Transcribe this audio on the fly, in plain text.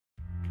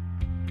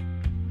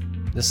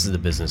This is the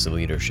Business of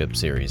Leadership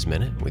Series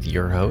Minute with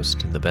your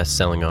host, the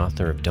best-selling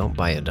author of Don't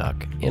Buy a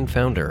Duck and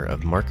founder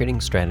of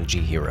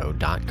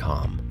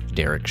MarketingStrategyHero.com,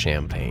 Derek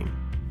Champagne.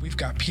 We've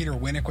got Peter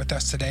Winick with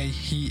us today.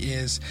 He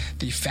is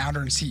the founder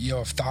and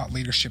CEO of Thought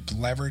Leadership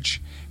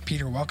Leverage.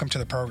 Peter, welcome to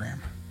the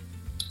program.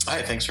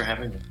 Hi, thanks for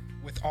having me.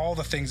 With all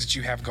the things that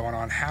you have going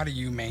on, how do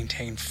you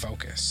maintain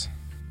focus?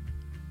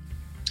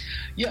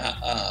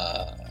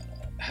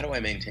 How do I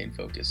maintain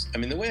focus? I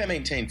mean, the way I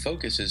maintain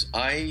focus is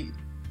I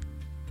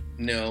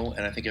know,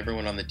 and I think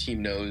everyone on the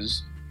team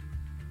knows,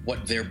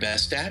 what they're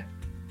best at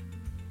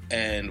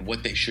and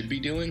what they should be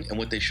doing and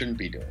what they shouldn't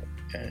be doing.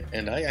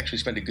 And I actually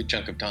spend a good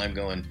chunk of time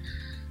going,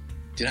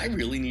 did I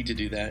really need to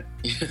do that?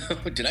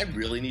 Did I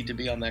really need to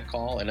be on that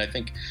call? And I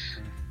think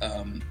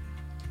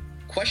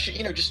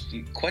just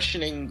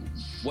questioning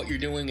what you're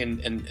doing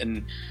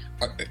and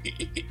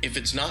if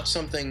it's not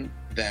something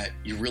that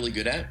you're really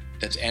good at,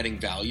 that's adding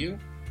value,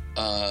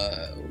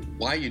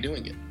 why are you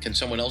doing it? Can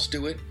someone else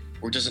do it?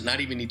 Or does it not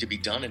even need to be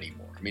done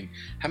anymore? I mean,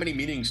 how many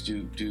meetings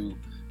do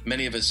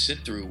many of us sit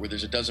through where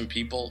there's a dozen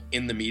people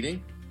in the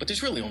meeting, but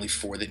there's really only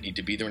 4 that need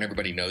to be there and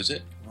everybody knows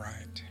it?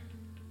 Right.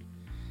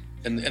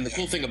 And the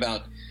cool thing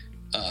about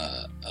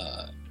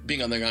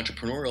being on the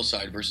entrepreneurial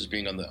side versus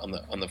being on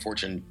the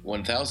Fortune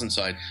 1000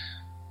 side,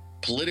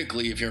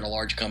 politically, if you're in a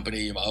large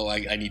company,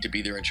 I need to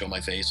be there and show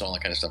my face, all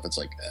that kind of stuff. It's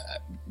like,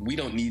 we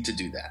don't need to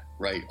do that,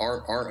 right?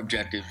 Our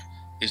objective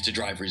is to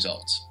drive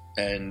results.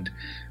 And,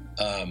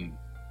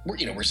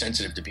 we're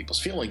sensitive to people's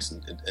feelings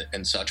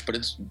and such, but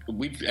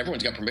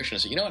everyone's got permission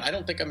to say, you know what, I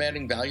don't think I'm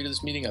adding value to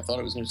this meeting. I thought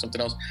it was going to be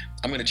something else.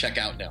 I'm going to check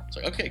out now. It's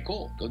like, okay,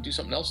 cool. Go do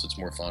something else that's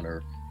more fun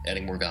or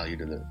adding more value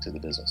to the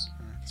business.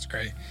 That's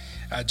great.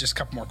 Just a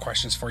couple more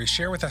questions for you.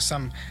 Share with us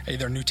some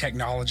either new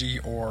technology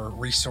or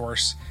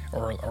resource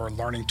or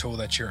learning tool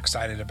that you're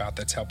excited about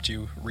that's helped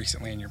you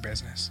recently in your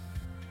business.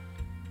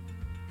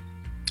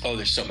 Oh,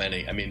 there's so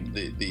many. I mean,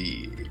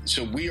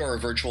 so we are a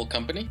virtual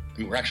company. I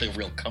mean, we're actually a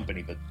real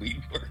company, but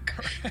we work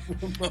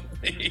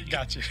remotely.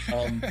 Gotcha.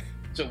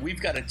 So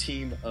we've got a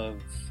team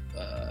of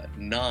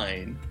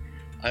 9.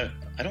 I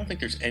don't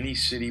think there's any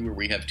city where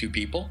we have 2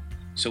 people.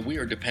 So we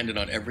are dependent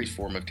on every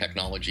form of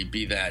technology,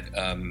 be that,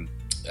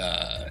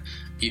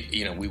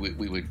 we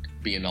would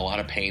be in a lot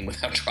of pain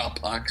without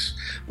Dropbox.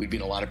 We'd be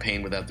in a lot of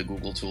pain without the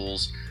Google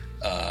tools.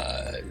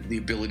 The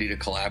ability to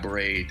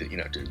collaborate,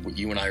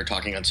 you and I are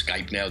talking on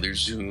Skype now. There's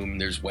Zoom,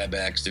 there's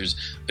WebEx, there's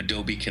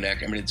Adobe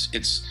Connect. I mean,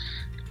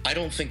 I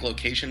don't think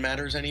location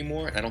matters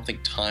anymore. I don't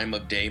think time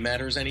of day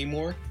matters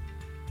anymore.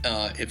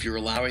 If you're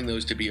allowing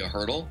those to be a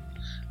hurdle,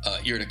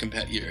 you're at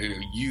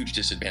a huge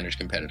disadvantage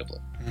competitively.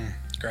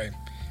 Great.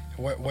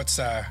 What's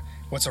a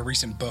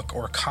recent book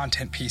or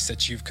content piece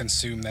that you've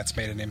consumed that's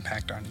made an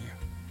impact on you?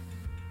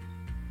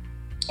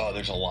 Oh,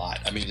 there's a lot.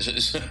 I mean,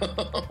 that's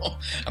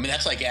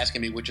like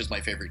asking me which is my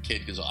favorite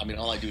kid, because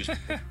all I do is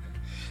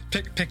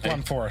pick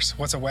one for us.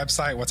 What's a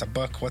website? What's a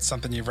book? What's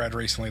something you've read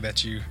recently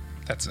that's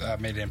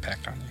made an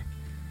impact on you?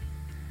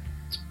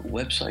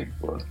 Website,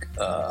 book.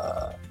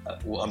 Well,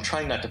 I'm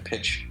trying not to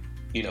pitch,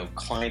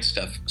 client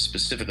stuff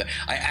specifically.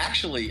 I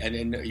actually,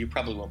 and you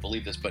probably won't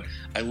believe this, but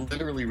I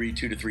literally read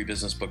 2 to 3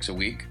 business books a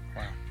week.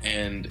 Wow.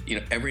 And,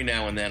 every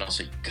now and then I'll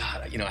say,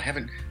 God, I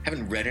haven't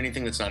read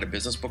anything that's not a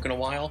business book in a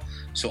while.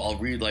 So I'll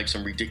read like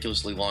some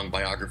ridiculously long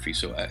biography.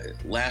 So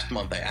last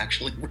month I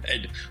actually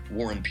read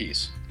War and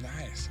Peace.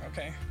 Nice.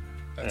 Okay.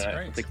 That's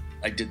great. I think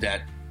I did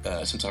that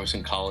since I was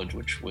in college,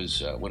 which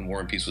was when War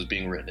and Peace was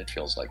being written, it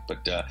feels like.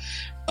 But,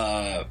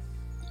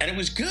 and it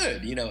was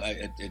good.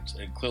 It's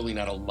clearly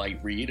not a light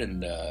read,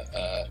 and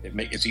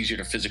it's easier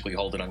to physically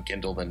hold it on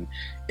Kindle than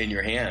in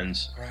your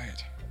hands.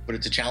 Right. But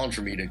it's a challenge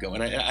for me to go.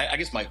 And I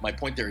guess my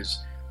point there is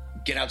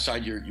get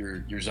outside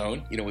your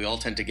zone. We all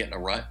tend to get in a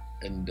rut,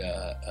 and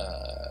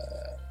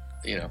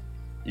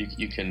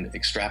you can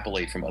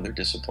extrapolate from other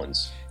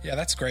disciplines. Yeah,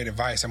 that's great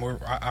advice.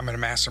 I'm in a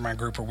mastermind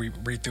group where we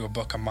read through a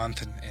book a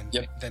month, and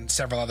Yep. Then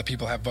several other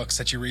people have books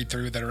that you read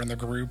through that are in the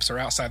groups or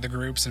outside the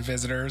groups and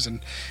visitors,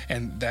 and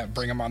that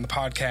bring them on the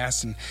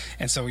podcast.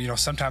 And so,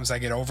 sometimes I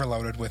get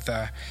overloaded with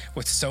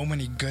so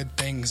many good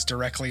things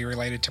directly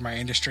related to my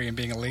industry and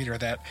being a leader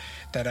that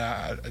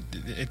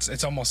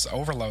it's almost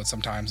overload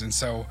sometimes. And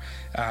so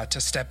to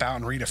step out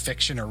and read a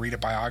fiction or read a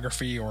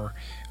biography or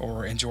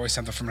enjoy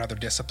something from another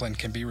discipline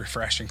can be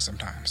refreshing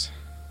sometimes.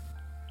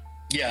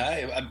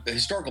 Yeah,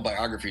 historical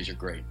biographies are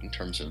great in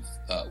terms of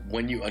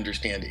when you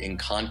understand in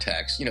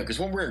context, because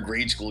when we're in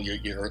grade school,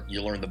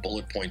 you learn the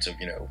bullet points of,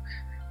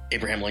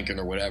 Abraham Lincoln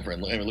or whatever.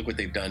 And look what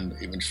they've done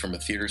even just from a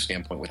theater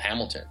standpoint with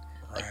Hamilton.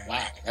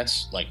 Right.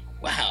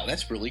 Wow,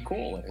 that's really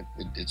cool.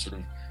 It sort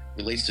of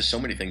relates to so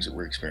many things that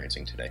we're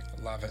experiencing today.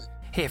 Love it.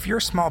 Hey, if you're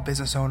a small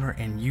business owner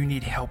and you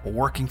need help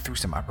working through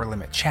some upper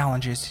limit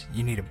challenges,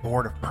 you need a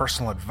board of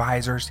personal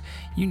advisors,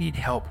 you need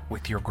help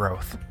with your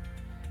growth,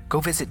 go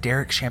visit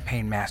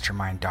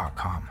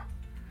DerekChampagneMastermind.com.